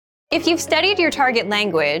If you've studied your target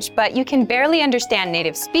language, but you can barely understand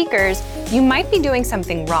native speakers, you might be doing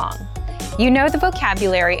something wrong. You know the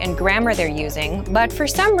vocabulary and grammar they're using, but for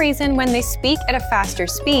some reason, when they speak at a faster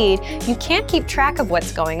speed, you can't keep track of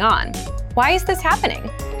what's going on. Why is this happening?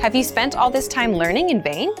 Have you spent all this time learning in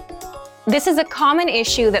vain? This is a common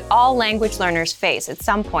issue that all language learners face at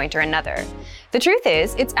some point or another. The truth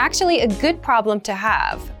is, it's actually a good problem to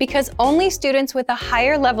have, because only students with a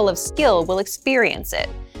higher level of skill will experience it.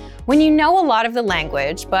 When you know a lot of the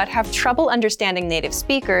language but have trouble understanding native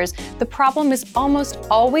speakers, the problem is almost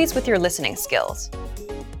always with your listening skills.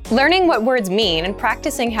 Learning what words mean and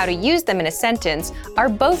practicing how to use them in a sentence are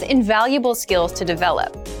both invaluable skills to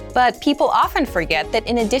develop. But people often forget that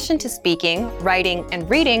in addition to speaking, writing, and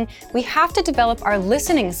reading, we have to develop our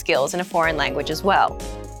listening skills in a foreign language as well.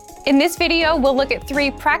 In this video, we'll look at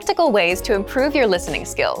 3 practical ways to improve your listening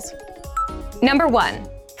skills. Number 1,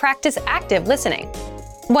 practice active listening.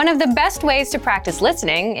 One of the best ways to practice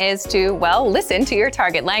listening is to, listen to your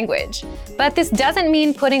target language. But this doesn't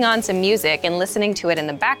mean putting on some music and listening to it in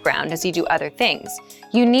the background as you do other things.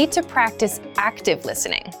 You need to practice active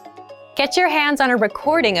listening. Get your hands on a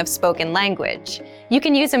recording of spoken language. You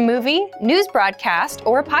can use a movie, news broadcast,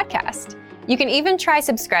 or a podcast. You can even try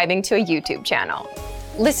subscribing to a YouTube channel.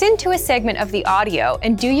 Listen to a segment of the audio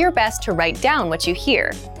and do your best to write down what you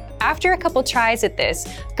hear. After a couple tries at this,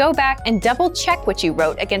 go back and double-check what you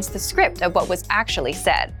wrote against the script of what was actually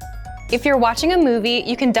said. If you're watching a movie,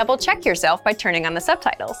 you can double-check yourself by turning on the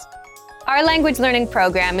subtitles. Our language learning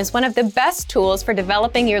program is one of the best tools for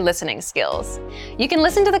developing your listening skills. You can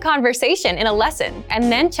listen to the conversation in a lesson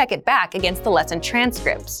and then check it back against the lesson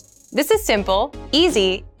transcripts. This is simple,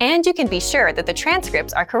 easy, and you can be sure that the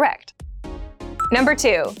transcripts are correct. Number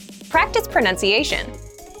 2, practice pronunciation.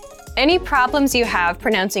 Any problems you have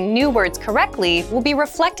pronouncing new words correctly will be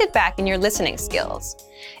reflected back in your listening skills.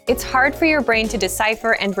 It's hard for your brain to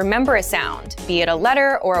decipher and remember a sound, be it a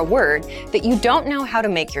letter or a word, that you don't know how to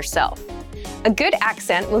make yourself. A good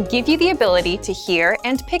accent will give you the ability to hear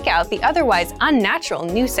and pick out the otherwise unnatural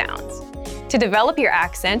new sounds. To develop your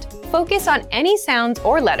accent, focus on any sounds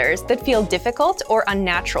or letters that feel difficult or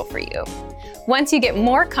unnatural for you. Once you get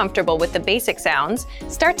more comfortable with the basic sounds,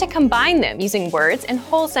 start to combine them using words and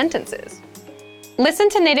whole sentences. Listen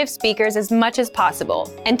to native speakers as much as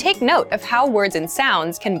possible and take note of how words and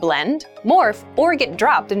sounds can blend, morph, or get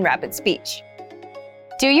dropped in rapid speech.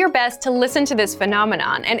 Do your best to listen to this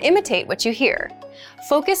phenomenon and imitate what you hear.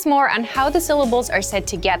 Focus more on how the syllables are said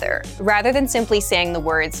together, rather than simply saying the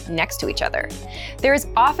words next to each other. There is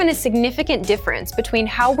often a significant difference between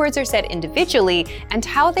how words are said individually and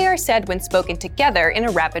how they are said when spoken together in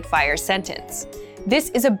a rapid-fire sentence. This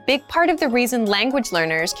is a big part of the reason language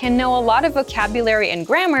learners can know a lot of vocabulary and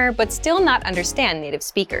grammar but still not understand native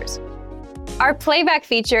speakers. Our playback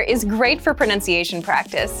feature is great for pronunciation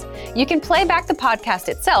practice. You can play back the podcast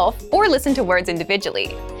itself or listen to words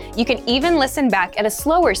individually. You can even listen back at a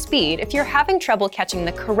slower speed if you're having trouble catching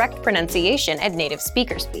the correct pronunciation at native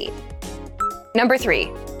speaker speed. Number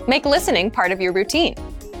 3, make listening part of your routine.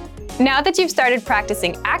 Now that you've started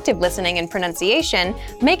practicing active listening and pronunciation,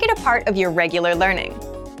 make it a part of your regular learning.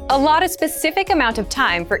 Allot a specific amount of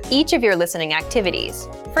time for each of your listening activities.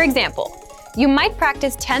 For example, you might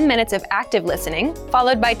practice 10 minutes of active listening,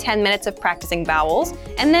 followed by 10 minutes of practicing vowels,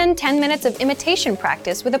 and then 10 minutes of imitation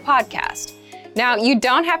practice with a podcast. Now, you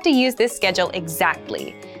don't have to use this schedule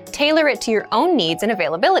exactly. Tailor it to your own needs and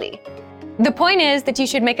availability. The point is that you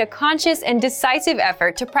should make a conscious and decisive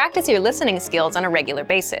effort to practice your listening skills on a regular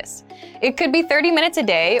basis. It could be 30 minutes a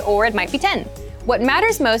day, or it might be 10. What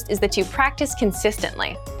matters most is that you practice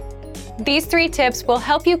consistently. These 3 tips will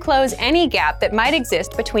help you close any gap that might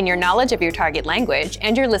exist between your knowledge of your target language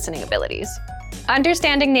and your listening abilities.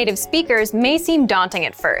 Understanding native speakers may seem daunting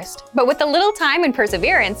at first, but with a little time and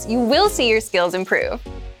perseverance, you will see your skills improve.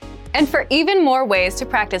 And for even more ways to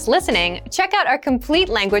practice listening, check out our complete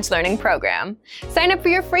language learning program. Sign up for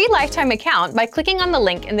your free lifetime account by clicking on the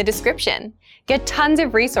link in the description. Get tons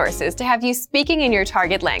of resources to have you speaking in your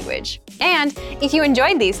target language. And if you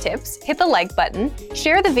enjoyed these tips, hit the like button,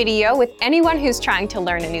 share the video with anyone who's trying to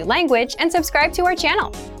learn a new language, and subscribe to our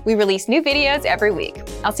channel. We release new videos every week.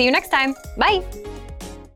 I'll see you next time. Bye!